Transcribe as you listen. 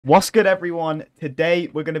What's good, everyone? Today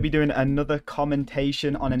we're going to be doing another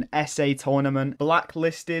commentation on an SA tournament,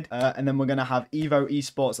 Blacklisted, and then we're going to have EVO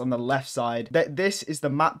Esports on the left side. This is the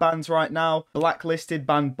map bans right now. Blacklisted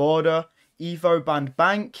banned Border, EVO banned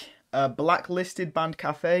Bank, Blacklisted banned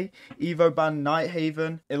Cafe, EVO banned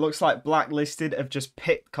Nighthaven. It looks like Blacklisted have just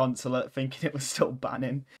picked Consulate, thinking it was still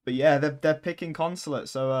banning. But yeah, they're picking Consulate,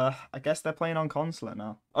 so I guess they're playing on Consulate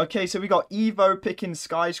now. Okay, so we got EVO picking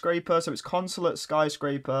Skyscraper, so it's Consulate,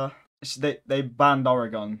 Skyscraper. They banned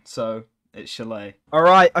Oregon, so it's Chalet.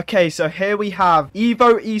 Alright, okay, so here we have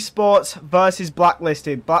EVO Esports versus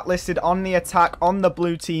Blacklisted. Blacklisted on the attack on the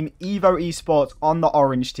blue team, EVO Esports on the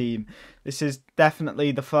orange team. This is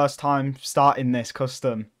definitely the first time starting this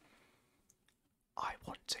custom. I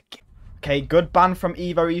want to get... Okay, good ban from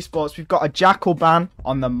EVO Esports. We've got a Jackal ban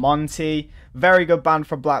on the Monty. Very good ban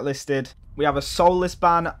from Blacklisted. We have a Soulless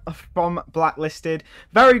ban from Blacklisted.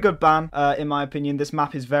 Very good ban, in my opinion. This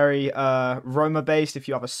map is very Roma-based. If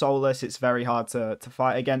you have a Soulless, it's very hard to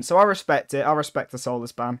fight against. So I respect it. I respect the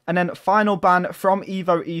Soulless ban. And then final ban from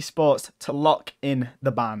EVO Esports to lock in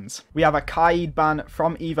the bans. We have a Kaid ban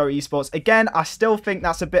from EVO Esports. Again, I still think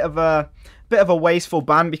that's a bit of a wasteful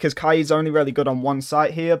ban because Kai's only really good on one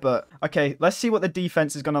site here, but okay, let's see what the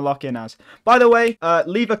defense is going to lock in as. By the way,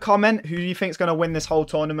 leave a comment who you think is going to win this whole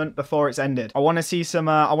tournament before it's ended. I want to see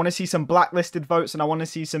some Blacklisted votes, and I want to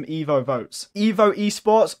see some EVO votes. EVO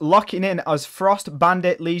Esports locking in as Frost,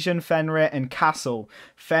 Bandit, Legion, Fenrir, and Castle.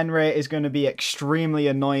 Fenrir is going to be extremely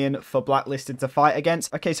annoying for Blacklisted to fight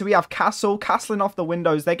against. Okay, so we have Castle castling off the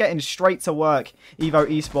windows. They're getting straight to work. EVO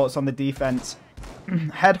Esports on the defense.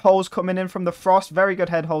 Head holes coming in from the Frost. Very good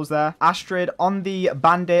head holes there. Astrid on the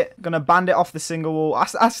Bandit. Gonna bandit off the single wall.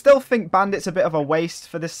 I still think Bandit's a bit of a waste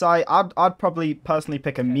for this site. I'd probably personally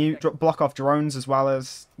pick a mute. Block off drones as well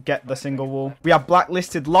as get the single wall. We have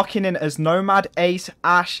Blacklisted locking in as Nomad, Ace,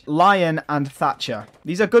 Ash, Lion, and Thatcher.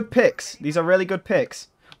 These are good picks. These are really good picks.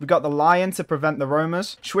 We got the Lion to prevent the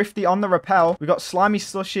roamers. Swifty on the Repel. We got Slimy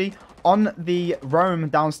Slushy on the roam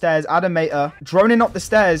downstairs. Adamator droning up the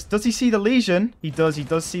stairs. Does he see the Legion? He does. He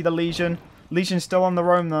does see the Legion. Legion's still on the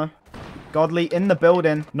roam though. Godly in the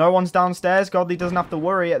building. No one's downstairs. Godly doesn't have to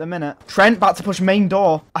worry at the minute. Trent about to push main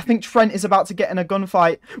door. I think Trent is about to get in a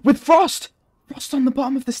gunfight with Frost. Frost on the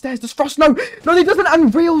bottom of the stairs. Does Frost? No, he doesn't.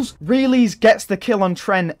 And Reels gets the kill on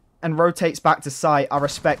Trent and rotates back to site. I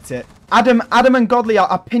respect it. Adam and Godly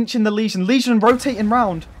are pinching the Legion. Legion rotating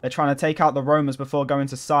round. They're trying to take out the roamers before going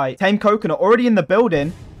to site. Tame Coconut already in the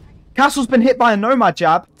building. Castle's been hit by a Nomad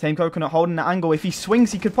jab. Tame Coconut holding the angle. If he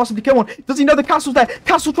swings, he could possibly kill one. Does he know the Castle's there?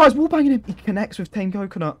 Castle tries wallbanging him. He connects with Tame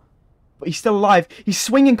Coconut. But he's still alive. He's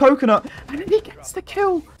swinging Coconut. And then he gets the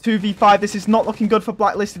kill. 2v5. This is not looking good for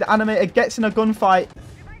Blacklisted. Animator gets in a gunfight.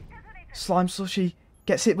 Slime Slushy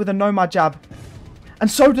gets hit with a Nomad jab. And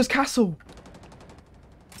so does Castle.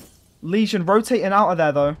 Legion rotating out of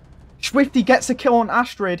there, though. Swifty gets a kill on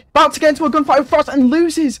Astrid. About to get into a gunfight with Frost and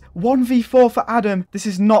loses. 1v4 for Adam. This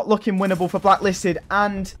is not looking winnable for Blacklisted.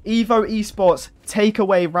 And EVO Esports take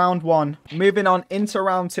away round 1. Moving on into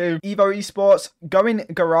round 2. EVO Esports going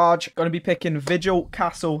garage. Going to be picking Vigil,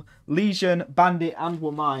 Castle, Legion, Bandit, and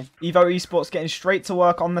Wamai. EVO Esports getting straight to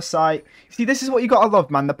work on the site. See, this is what you gotta love,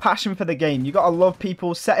 man. The passion for the game. You gotta love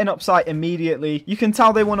people setting up site immediately. You can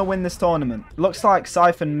tell they want to win this tournament. Looks like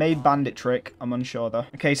Siphon made Bandit trick. I'm unsure, though.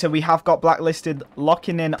 Okay, so we have got Blacklisted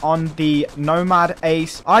locking in on the Nomad,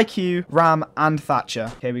 Ace, IQ, Ram, and Thatcher.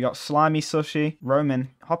 Okay, we got Slimy Sushi,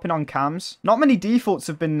 Roman, hopping on cams. Not many defaults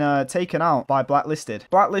have been taken out by Blacklisted.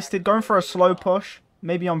 Blacklisted going for a slow push.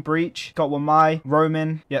 Maybe on Breach. Got Wamai,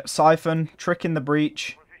 Roman. Yep, Siphon. Tricking the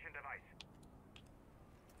Breach.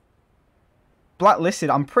 Blacklisted,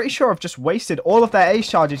 I'm pretty sure I've just wasted all of their ace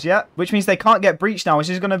charges yet. Which means they can't get Breach now, which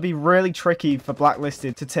is going to be really tricky for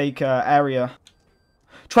Blacklisted to take area.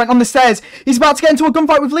 Trent on the stairs. He's about to get into a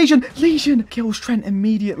gunfight with Legion. Legion kills Trent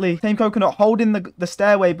immediately. Tame Coconut holding the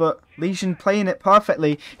stairway, but Legion playing it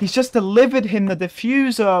perfectly. He's just delivered him the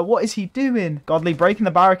diffuser. What is he doing? Godly breaking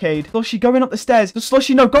the barricade. Slushy going up the stairs. Does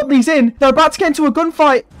Slushy know Godly's in? They're about to get into a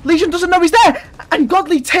gunfight. Legion doesn't know he's there. And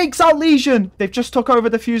Godly takes out Legion. They've just took over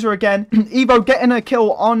the diffuser again. Evo getting a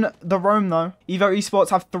kill on the roam, though. EVO Esports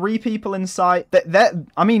have 3 people in sight.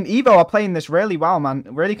 I mean, Evo are playing this really well, man.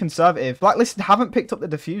 Really conservative. Blacklisted haven't picked up the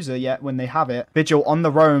diffuser yet when they have it. Vigil on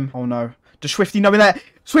the roam. Oh, no. Does Swifty know in there?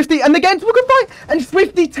 Swifty, and again, we're good fight. And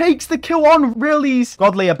Swifty takes the kill on Realies.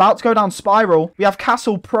 Godly about to go down Spiral. We have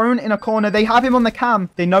Castle prone in a corner. They have him on the cam.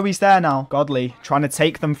 They know he's there now. Godly trying to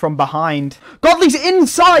take them from behind. Godly's in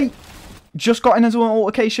sight. Just got into an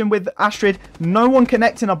altercation with Astrid. No one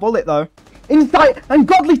connecting a bullet, though. In sight, and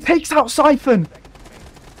Godly takes out Siphon.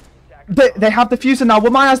 They have the fuser now.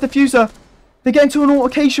 Wamai has the fuser. They get into an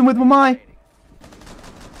altercation with Wamai.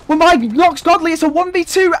 Wamai locks Godly. It's a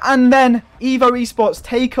 1v2. And then EVO Esports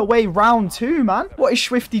take away round 2, man. What is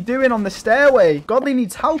Swifty doing on the stairway? Godly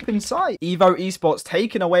needs help in sight. EVO Esports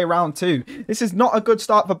taking away round 2. This is not a good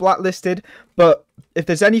start for Blacklisted, but if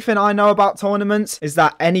there's anything I know about tournaments, is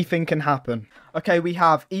that anything can happen. Okay, we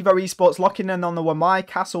have EVO Esports locking in on the Wamai,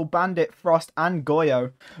 Castle, Bandit, Frost, and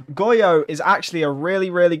Goyo. Goyo is actually a really,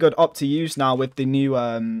 really good op to use now with the new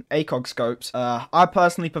ACOG scopes. I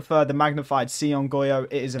personally prefer the magnified C on Goyo.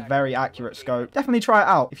 It is a very accurate scope. Definitely try it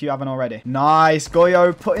out if you haven't already. Nice,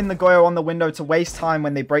 Goyo. Putting the Goyo on the window to waste time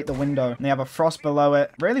when they break the window. And they have a Frost below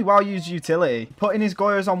it. Really well used utility. Putting his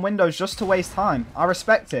Goyos on windows just to waste time. I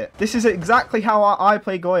respect it. This is exactly how I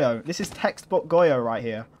play Goyo. This is textbook Goyo right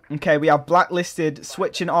here. Okay, we have Blacklisted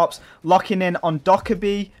switching ops, locking in on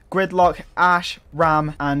Dockerby, Gridlock, Ash,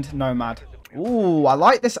 Ram, and Nomad. Ooh, I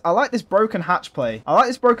like this. I like this broken hatch play. I like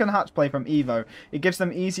this broken hatch play from EVO. It gives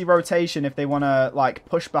them easy rotation if they want to, like,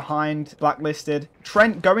 push behind Blacklisted.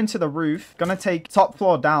 Trent going to the roof. Gonna take top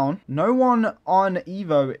floor down. No one on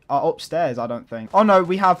EVO are upstairs, I don't think. Oh, no,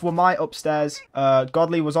 we have Wamai upstairs.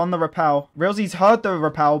 Godly was on the rappel. Realsy's heard the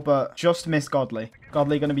rappel, but just missed Godly.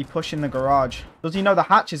 Godly going to be pushing the garage. Does he know the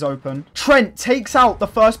hatch is open? Trent takes out the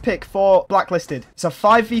first pick for Blacklisted. It's a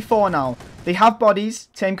 5v4 now. They have bodies.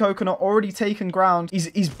 Tame Coconut already taken ground.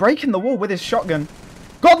 He's breaking the wall with his shotgun.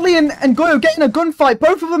 Godly and Goyo getting a gunfight.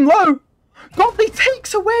 Both of them low. Godly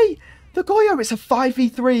takes away the Goyo. It's a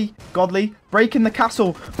 5v3. Godly breaking the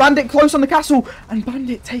castle. Bandit close on the castle. And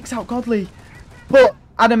Bandit takes out Godly. But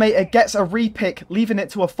Animator gets a repick, leaving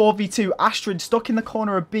it to a 4v2. Astrid stuck in the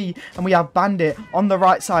corner of B, and we have Bandit on the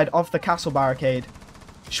right side of the castle barricade.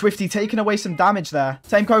 Swifty taking away some damage there.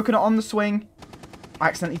 Tame Coconut on the swing.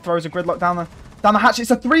 Accidentally throws a Gridlock down the hatch.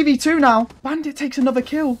 It's a 3v2 now. Bandit takes another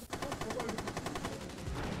kill.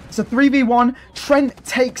 It's a 3v1. Trent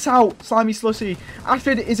takes out Slimy Slushy.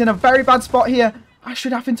 Astrid is in a very bad spot here.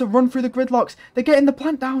 Astrid having to run through the Gridlocks. They're getting the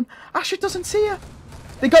plant down. Astrid doesn't see her.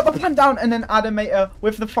 They got the plant down, and then Animator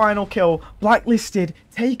with the final kill. Blacklisted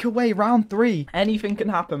take away round 3. Anything can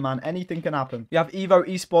happen, man. Anything can happen. We have EVO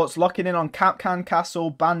Esports locking in on Capcan,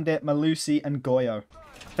 Castle, Bandit, Malusi, and Goyo.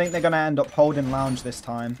 I think they're going to end up holding Lounge this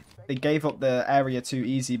time. They gave up the area too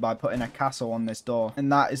easy by putting a castle on this door. And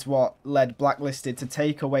that is what led Blacklisted to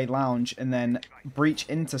take away Lounge and then breach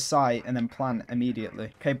into site and then plant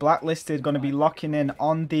immediately. Okay, Blacklisted going to be locking in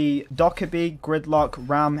on the Dockerby, Gridlock,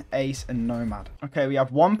 Ram, Ace, and Nomad. Okay, we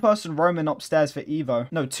have one person roaming upstairs for EVO.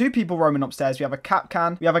 No, 2 people roaming upstairs. We have a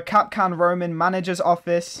Capcan. We have a Capcan roaming manager's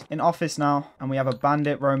office in office now. And we have a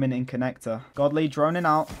Bandit roaming in connector. Godly droning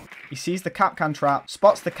out. He sees the Capcan trap.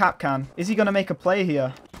 Spots the Capcan. Is he going to make a play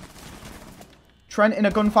here? Trent in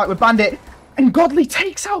a gunfight with Bandit. And Godly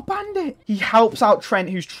takes out Bandit. He helps out Trent,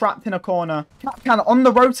 who's trapped in a corner. Capcan on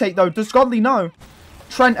the rotate, though. Does Godly know?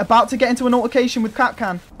 Trent about to get into an altercation with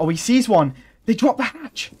Capcan. Oh, he sees one. They drop the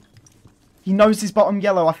hatch. He knows his bottom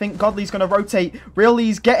yellow. I think Godly's going to rotate.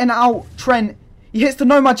 Really's getting out Trent. He hits the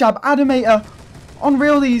Nomad jab. Animator on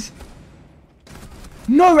Really's.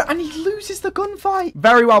 No, and he loses the gunfight.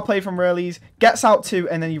 Very well played from Really's. Gets out 2,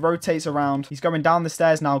 and then he rotates around. He's going down the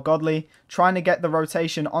stairs now. Godly trying to get the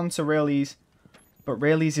rotation onto Really's. But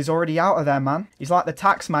Really's is already out of there, man. He's like the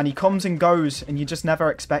tax man. He comes and goes, and you just never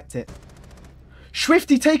expect it.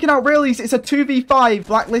 Swifty taking out Really's. It's a 2v5.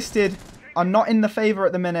 Blacklisted are not in the favour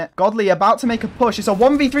at the minute. Godly about to make a push. It's a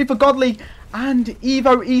 1v3 for Godly. And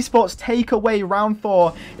EVO Esports take away round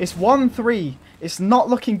 4. It's 1-3. It's not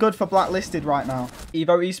looking good for Blacklisted right now.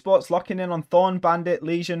 EVO Esports locking in on Thorn, Bandit,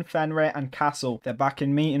 Legion, Fenrir, and Castle. They're back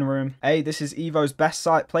in meeting room. Hey, this is EVO's best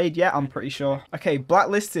site played yet, I'm pretty sure. Okay,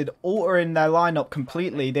 Blacklisted altering their lineup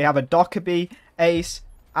completely. They have a Dockerby, Ace,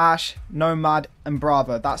 Ash, Nomad, and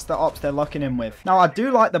Brava. That's the ops they're locking in with. Now, I do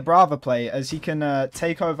like the Brava play, as he can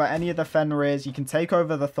take over any of the Fenrirs. You can take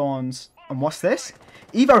over the Thorns. And what's this?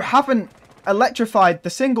 EVO haven't electrified the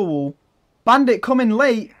single wall. Bandit coming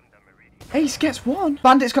late. Ace gets 1.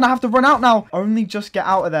 Bandit's going to have to run out now. Only just get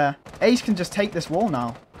out of there. Ace can just take this wall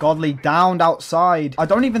now. Godly downed outside. I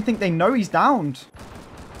don't even think they know he's downed.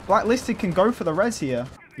 Blacklisted can go for the res here.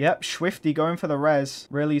 Yep, Swifty going for the res.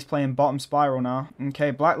 Really, he's playing bottom spiral now.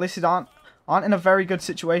 Okay, Blacklisted aren't in a very good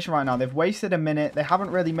situation right now. They've wasted a minute. They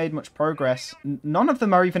haven't really made much progress. None of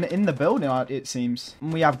them are even in the building, it seems.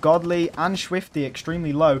 And we have Godly and Swifty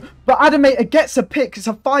extremely low. But Animator gets a pick. It's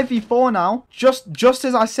a 5v4 now. Just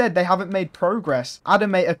as I said, they haven't made progress.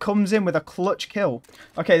 Animator comes in with a clutch kill.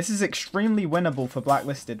 Okay, this is extremely winnable for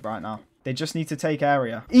Blacklisted right now. They just need to take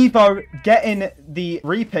area. EVO getting the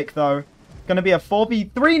repick, though. going to be a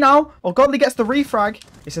 4v3 now. Oh, Godly gets the refrag.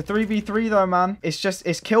 It's a 3v3 though, man.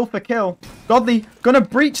 It's kill for kill. Godly going to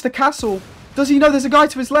breach the castle. Does he know there's a guy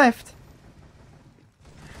to his left?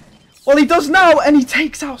 Well, he does now, and he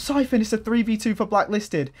takes out Siphon. It's a 3v2 for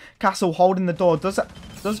Blacklisted. Castle holding the door. Does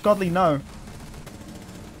Godly know?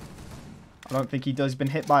 I don't think he does. He's been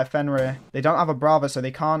hit by a Fenrir. They don't have a Brava, so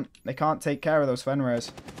they can't take care of those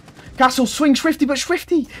Fenrirs. Castle swings Swifty, but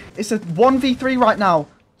Swifty, it's a 1v3 right now.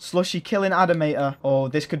 Slushy killing Adamator. Oh,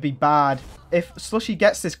 this could be bad. If Slushy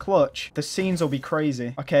gets this clutch, the scenes will be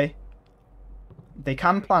crazy. Okay. They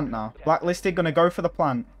can plant now. Blacklisted gonna go for the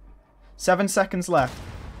plant. 7 seconds left.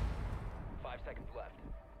 5 seconds left.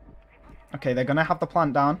 Okay, they're gonna have the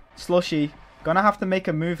plant down. Slushy gonna have to make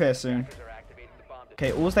a move here soon.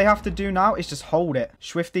 Okay, all they have to do now is just hold it.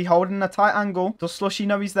 Swifty holding a tight angle. Does Slushy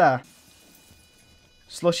know he's there?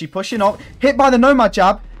 Slushy pushing up. Hit by the Nomad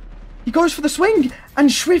jab. He goes for the swing.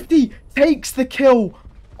 And Swifty takes the kill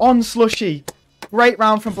on Slushy. Great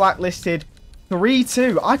round from Blacklisted.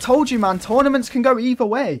 3-2. I told you, man, tournaments can go either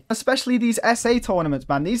way. Especially these SA tournaments,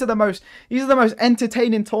 man. These are the most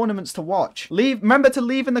entertaining tournaments to watch. Remember to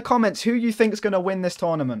leave in the comments who you think is going to win this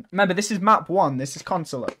tournament. Remember, this is map 1. This is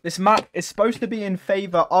Consulate. This map is supposed to be in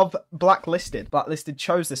favor of Blacklisted. Blacklisted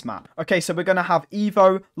chose this map. Okay, so we're going to have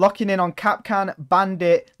EVO locking in on Capcan,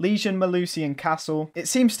 Bandit, Legion, Malusi, and Castle. It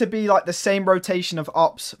seems to be like the same rotation of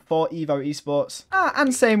ops for EVO Esports.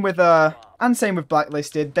 And same with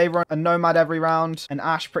Blacklisted. They run a Nomad every round, an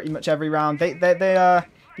Ash pretty much every round.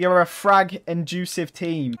 You're a frag-inducive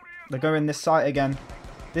team. They're going this site again.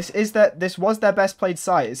 This was their best played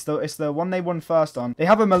site. It's the one they won first on. They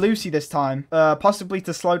have a Malusi this time, possibly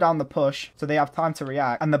to slow down the push, so they have time to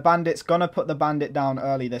react. And the Bandit's gonna put the Bandit down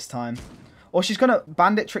early this time. Or she's going to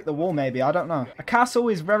Bandit trick the wall, maybe. I don't know. A Castle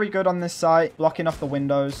is very good on this site, blocking off the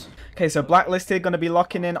windows. Okay, so Blacklisted going to be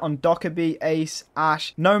locking in on Dockerby, Ace,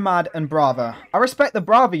 Ash, Nomad, and Brava. I respect the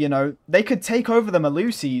Brava, you know. They could take over the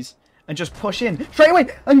Malusis and just push in straight away.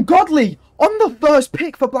 And Godly on the first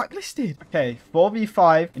pick for Blacklisted. Okay,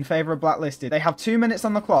 4v5 in favor of Blacklisted. They have 2 minutes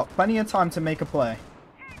on the clock. Plenty of time to make a play.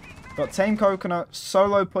 Got Tame Coconut,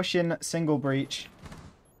 solo pushing, single breach.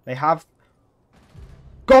 They have...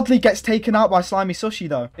 Godly gets taken out by Slimy Sushi,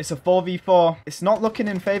 though. It's a 4v4. It's not looking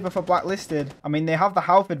in favor for Blacklisted. I mean, they have the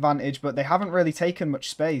health advantage, but they haven't really taken much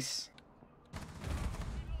space.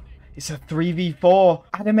 It's a 3v4.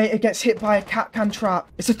 Adamator gets hit by a Capcan trap.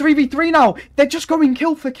 It's a 3v3 now. They're just going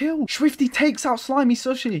kill for kill. Swifty takes out Slimy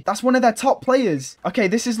Sushi. That's one of their top players. Okay,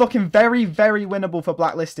 this is looking very, very winnable for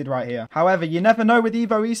Blacklisted right here. However, you never know with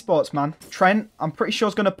EVO Esports, man. Trent, I'm pretty sure,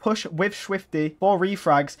 is going to push with Swifty for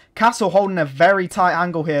refrags. Castle holding a very tight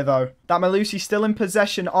angle here, though. That Malusi's still in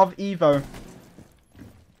possession of EVO.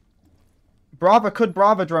 Brava could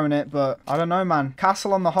Brava drone it, but I don't know, man.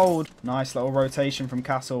 Castle on the hold. Nice little rotation from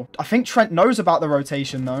Castle. I think Trent knows about the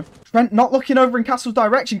rotation, though. Trent not looking over in Castle's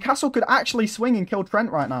direction. Castle could actually swing and kill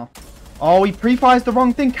Trent right now. Oh, he pre-fires the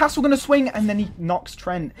wrong thing. Castle going to swing, and then he knocks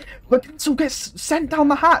Trent. But Castle gets sent down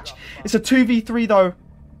the hatch. It's a 2v3, though.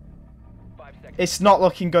 It's not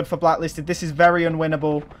looking good for Blacklisted. This is very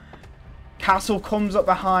unwinnable. Castle comes up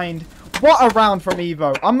behind. What a round from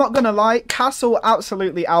EVO. I'm not going to lie. Castle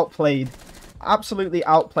absolutely outplayed. Absolutely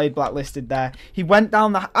outplayed Blacklisted there. He went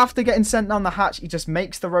down after getting sent down the hatch, he just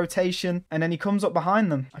makes the rotation and then he comes up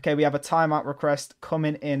behind them. Okay, we have a timeout request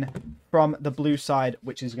coming in from the blue side,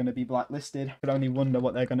 which is going to be Blacklisted. I could only wonder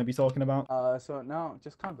what they're going to be talking about. So now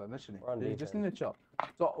just calm down, literally. You just need to chill.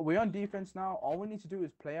 So we're on defense now. All we need to do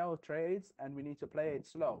is play our trades and we need to play it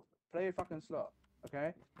slow. Play it fucking slow.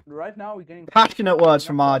 Okay, right now we're getting passionate words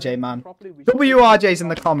from RJ, man. WRJ's in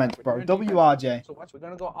the comments, bro. WRJ. So we're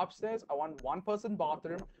gonna go upstairs. I want one person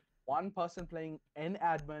bathroom, one person playing in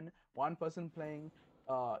admin, one person playing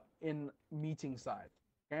in meeting side.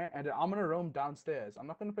 Okay, and then I'm gonna roam downstairs. I'm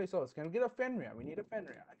not gonna play solos. Can we get a Fenrir? We need a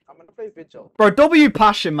Fenrir. I'm gonna play Vigil. Bro, W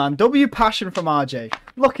passion, man. W passion from RJ.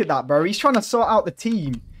 Look at that, bro. He's trying to sort out the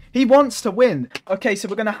team. He wants to win. Okay, so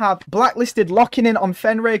we're going to have Blacklisted locking in on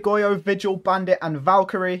Fenrir, Goyo, Vigil, Bandit, and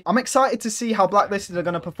Valkyrie. I'm excited to see how Blacklisted are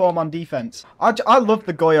going to perform on defense. I love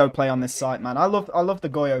the Goyo play on this site, man. I love the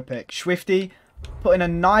Goyo pick. Swifty putting a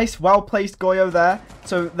nice, well-placed Goyo there.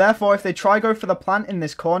 So, therefore, if they try go for the plant in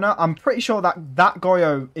this corner, I'm pretty sure that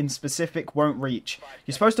Goyo in specific won't reach.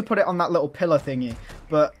 You're supposed to put it on that little pillar thingy.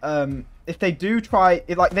 But if they do try,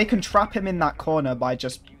 they can trap him in that corner by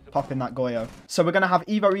just popping that Goyo. So we're going to have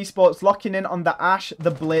EVO Esports locking in on the Ash,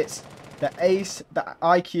 the Blitz, the Ace, the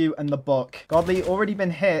IQ, and the Buck. Godly already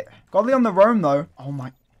been hit. Godly on the roam, though. Oh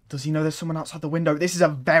my... Does he know there's someone outside the window? This is a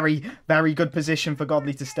very, very good position for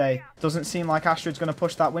Godly to stay. Doesn't seem like Astrid's going to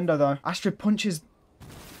push that window, though. Astrid punches...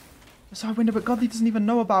 Side window, but Godly doesn't even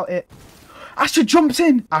know about it. Astrid jumps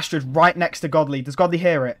in. Astrid right next to Godly. Does Godly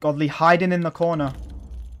hear it? Godly hiding in the corner.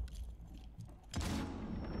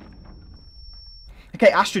 Okay,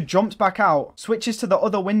 Astrid jumps back out. Switches to the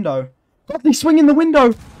other window. Godly swinging the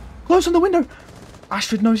window. Close on the window.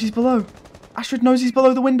 Astrid knows he's below. Astrid knows he's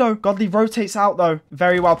below the window. Godly rotates out though.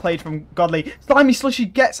 Very well played from Godly. Slimy Slushy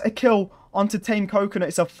gets a kill onto Tame Coconut.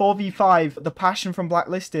 It's a 4v5. The passion from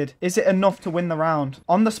Blacklisted. Is it enough to win the round?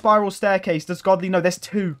 On the spiral staircase, does Godly know? There's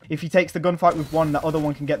two. If he takes the gunfight with one, the other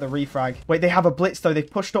one can get the refrag. Wait, they have a blitz though. They've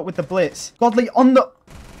pushed up with the blitz. Godly on the...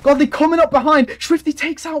 Godly coming up behind. Swifty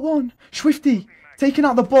takes out one. Swifty taking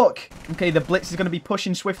out the book. Okay, the blitz is going to be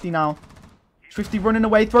pushing Swifty now. Swifty running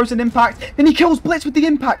away, throws an impact. Then he kills Blitz with the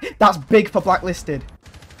impact. That's big for Blacklisted.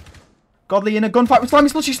 Godly in a gunfight with Slimy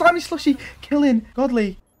Slushy. Slimy Slushy killing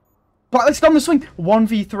Godly. Blacklisted on the swing.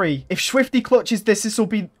 1v3. If Swifty clutches this, this will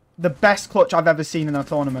be the best clutch I've ever seen in a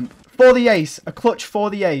tournament. For the ace. A clutch for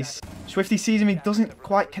the ace. Swifty sees him. He doesn't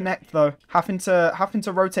quite connect though. Having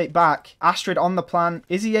to rotate back. Astrid on the plan.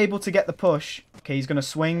 Is he able to get the push? Okay, he's going to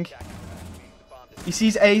swing. He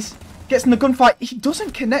sees ace. Gets in the gunfight. He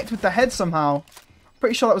doesn't connect with the head somehow.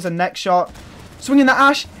 Pretty sure that was a neck shot. Swinging the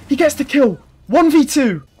Ash. He gets the kill.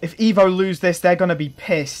 1v2. If EVO lose this, they're going to be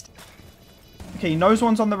pissed. Okay, he knows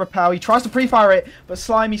one's on the rappel. He tries to pre-fire it, but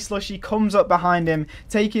Slimy Slushy comes up behind him,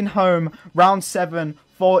 taking home round 7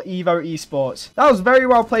 for EVO Esports. That was very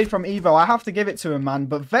well played from EVO. I have to give it to him, man.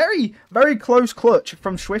 But very, very close clutch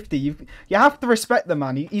from Swifty. You have to respect the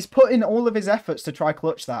man. He's put in all of his efforts to try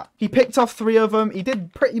clutch that. He picked off 3 of them. He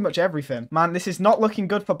did pretty much everything. Man, this is not looking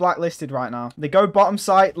good for Blacklisted right now. They go bottom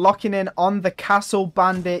site, locking in on the Castle,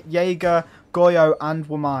 Bandit, Jaeger, Goyo, and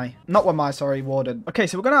Wamai. Not Wamai, sorry, Warden. Okay,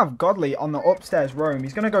 so we're going to have Godly on the upstairs roam.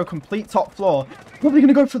 He's going to go complete top floor. Probably going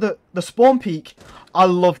to go for the spawn peak. I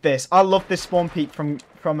love this. I love this spawn peak from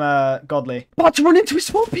Godly. About to run into his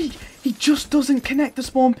spawn peak. He just doesn't connect the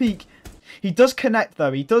spawn peak. He does connect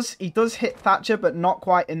though. He does hit Thatcher, but not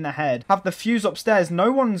quite in the head. Have the fuse upstairs.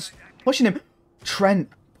 No one's pushing him. Trent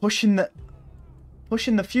pushing the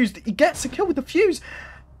fuse. He gets a kill with the fuse.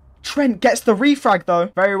 Trent gets the refrag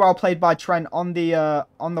though. Very well played by Trent on the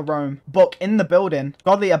roam. Book in the building.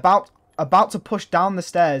 Godly about to push down the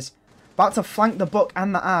stairs. About to flank the Book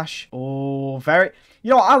and the Ash. Oh, very...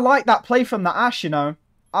 You know, I like that play from the Ash, you know.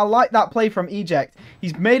 I like that play from Eject.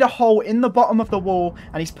 He's made a hole in the bottom of the wall,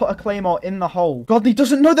 and he's put a Claymore in the hole. Godly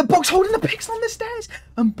doesn't know that Book's holding the picks on the stairs.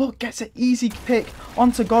 And Book gets an easy pick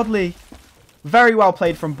onto Godly. Very well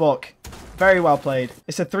played from Book. Very well played.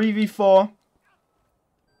 It's a 3v4.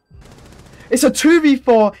 It's a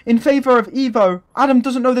 2v4 in favour of EVO. Adam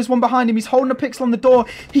doesn't know there's one behind him. He's holding a pixel on the door.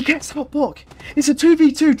 He gets out Book. It's a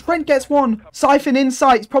 2v2. Trent gets one. Siphon in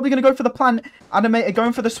sight. He's probably going to go for the plant. Animator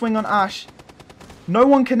going for the swing on Ash. No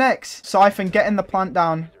one connects. Siphon getting the plant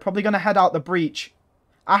down. Probably going to head out the breach.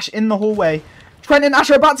 Ash in the hallway. Trent and Ash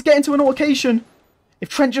are about to get into an altercation. If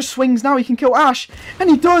Trent just swings now, he can kill Ash. And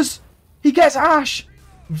he does. He gets Ash.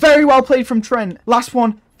 Very well played from Trent. Last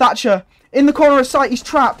one. Thatcher. In the corner of sight. He's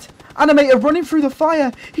trapped. Animator running through the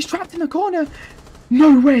fire. He's trapped in the corner.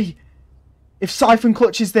 No way. If Siphon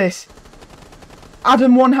clutches this.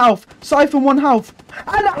 Adam 1 health. Siphon 1 health.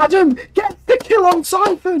 And Adam gets the kill on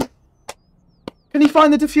Siphon. Can he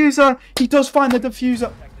find the diffuser? He does find the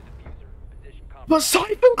diffuser. But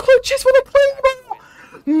Siphon clutches with a Claymore.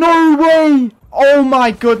 No way. Oh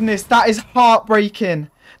my goodness. That is heartbreaking.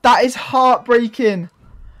 That is heartbreaking.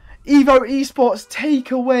 EVO Esports take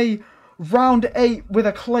away round 8 with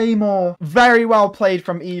a Claymore. Very well played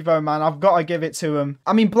from EVO, man. I've got to give it to him.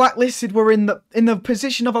 I mean, Blacklisted were in the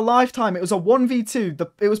position of a lifetime. It was a 1v2.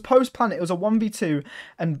 It was post-planet. It was a 1v2.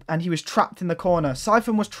 And he was trapped in the corner.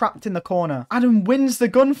 Siphon was trapped in the corner. Adam wins the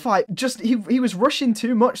gunfight. Just, he was rushing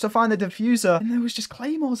too much to find the diffuser. And there was just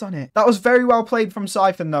Claymores on it. That was very well played from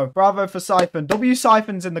Siphon, though. Bravo for Siphon. W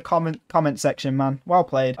Siphon's in the comment section, man. Well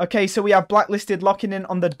played. Okay, so we have Blacklisted locking in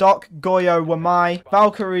on the Doc, Goyo, Wamai,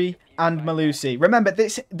 Valkyrie, and Malusi. Remember,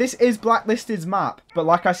 this is Blacklisted's map, but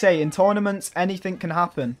like I say, in tournaments, anything can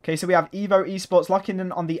happen. Okay, so we have EVO Esports locking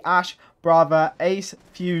in on the Ash, Brava, Ace,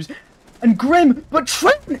 Fuse, and Grim. But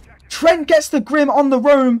Trent gets the Grim on the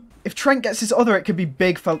roam. If Trent gets his other, it could be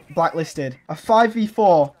big for Blacklisted. A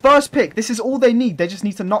 5v4. First pick. This is all they need. They just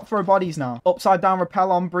need to not throw bodies now. Upside down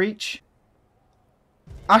rappel on breach.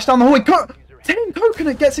 Ash down the hallway. Tame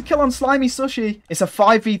Coconut gets a kill on Slimy Sushi. It's a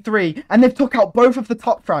 5v3, and they've took out both of the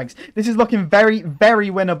top frags. This is looking very,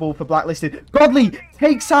 very winnable for Blacklisted. Godly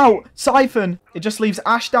takes out Siphon. It just leaves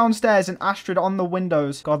Ash downstairs and Astrid on the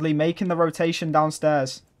windows. Godly making the rotation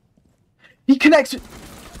downstairs. He connects.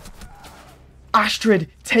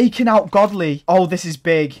 Astrid taking out Godly. Oh, this is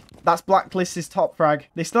big. That's Blacklisted's top frag.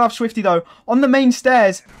 They still have Swifty, though. On the main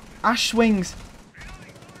stairs, Ash swings.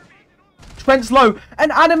 Trent's low.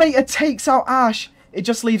 And Animator takes out Ash. It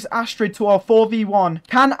just leaves Astrid to our 4v1.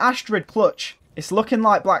 Can Astrid clutch? It's looking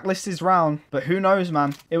like Blacklisted's round, but who knows,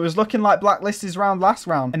 man? It was looking like Blacklisted's round last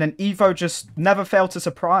round, and then EVO just never failed to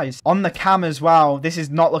surprise. On the cam as well, this is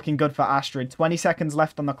not looking good for Astrid. 20 seconds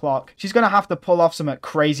left on the clock. She's going to have to pull off something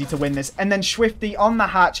crazy to win this. And then Swifty on the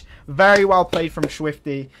hatch. Very well played from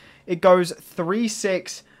Swifty. It goes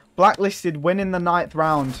 3-6. Blacklisted winning the 9th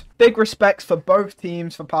round. Big respects for both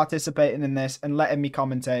teams for participating in this and letting me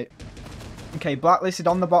commentate. Okay, Blacklisted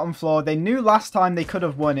on the bottom floor. They knew last time they could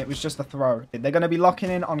have won. It was just a throw. They're going to be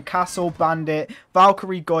locking in on Castle, Bandit,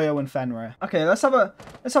 Valkyrie, Goyo, and Fenrir. Okay, let's have a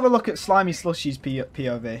look at Slimy Slushy's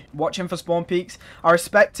POV. Watching for spawn peaks. I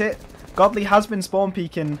respect it. Godly has been spawn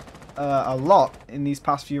peeking a lot in these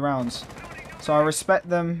past few rounds. So I respect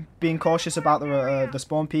them being cautious about the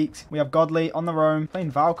spawn peaks. We have Godly on the roam,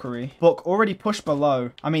 playing Valkyrie. Book already pushed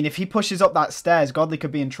below. I mean, if he pushes up that stairs, Godly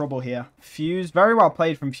could be in trouble here. Fuse, very well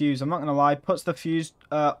played from Fuse. I'm not going to lie. Puts the Fuse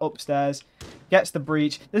upstairs, gets the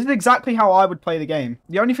breach. This is exactly how I would play the game.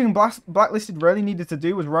 The only thing Blacklisted really needed to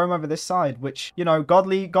do was roam over this side, which, you know,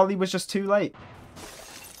 Godly was just too late.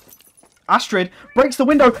 Astrid breaks the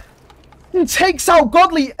window. And takes out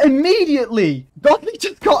Godly immediately. Godly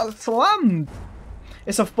just got slammed.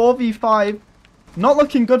 It's a 4v5. Not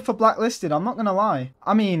looking good for Blacklisted, I'm not going to lie.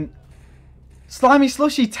 I mean, Slimy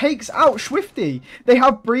Slushy takes out Swifty. They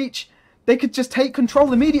have breach. They could just take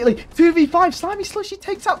control immediately. 2v5. Slimy Slushy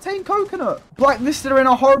takes out Tame Coconut. Blacklisted are in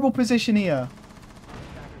a horrible position here.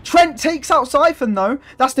 Trent takes out Siphon, though.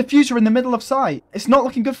 That's Diffuser in the middle of sight. It's not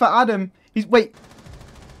looking good for Adam. Wait.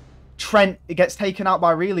 Trent, it gets taken out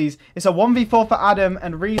by Reelys. It's a 1v4 for Adam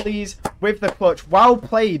and Reelys with the clutch. Well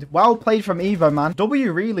played from Evo, man.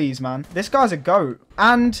 W Reelys, man. This guy's a GOAT.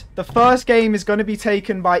 And the first game is going to be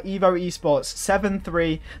taken by EVO Esports,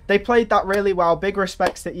 7-3. They played that really well. Big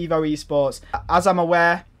respects to EVO Esports. As I'm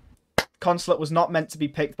aware, Consulate was not meant to be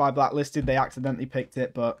picked by Blacklisted. They accidentally picked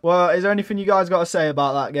it. But, well, is there anything you guys got to say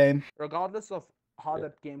about that game? Regardless of how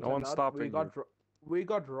that game turned out, we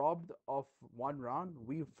got robbed of one round.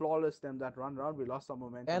 We flawless them that round. We lost some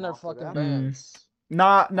momentum. And our fucking bans.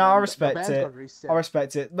 Nah, I respect it. I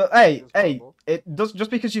respect it. But hey, it does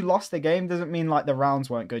just because you lost the game doesn't mean like the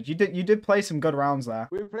rounds weren't good. You did play some good rounds there.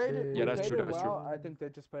 We played it. Yeah, that's true. That's true. I think they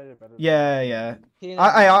just played it better. Yeah.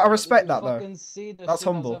 I respect that though. That's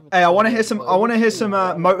humble. Hey, I want to hear some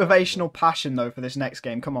motivational passion though for this next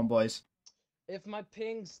game. Come on, boys. If my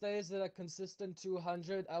ping stays at a consistent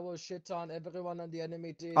 200, I will shit on everyone on the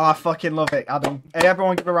enemy team. Oh, I fucking love it, Adam. Hey,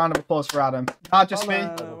 everyone give a round of applause for Adam. Not just me.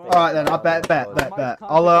 All right then, I bet.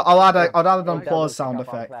 I'll add an applause sound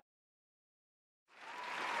effect.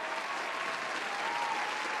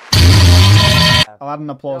 I'll add an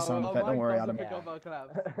applause sound effect. Don't worry, Adam.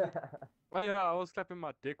 Oh, yeah, I was clapping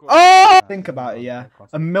my dick. Oh! Think about it, yeah.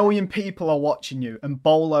 1 million people are watching you, and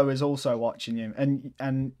Bolo is also watching you,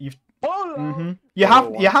 and you've. You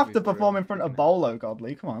have to perform in front of Bolo,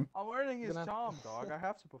 Godly. Come on. I'm earning his charm, dog. I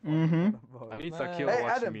have to perform. I need to kill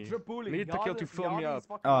watching me. I need to kill to fill me up.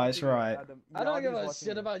 Oh, that's right. I don't give a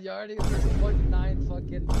shit about Yardi. 0.9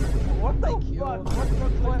 fucking. What the fuck?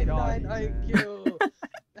 What 0.9 IQ.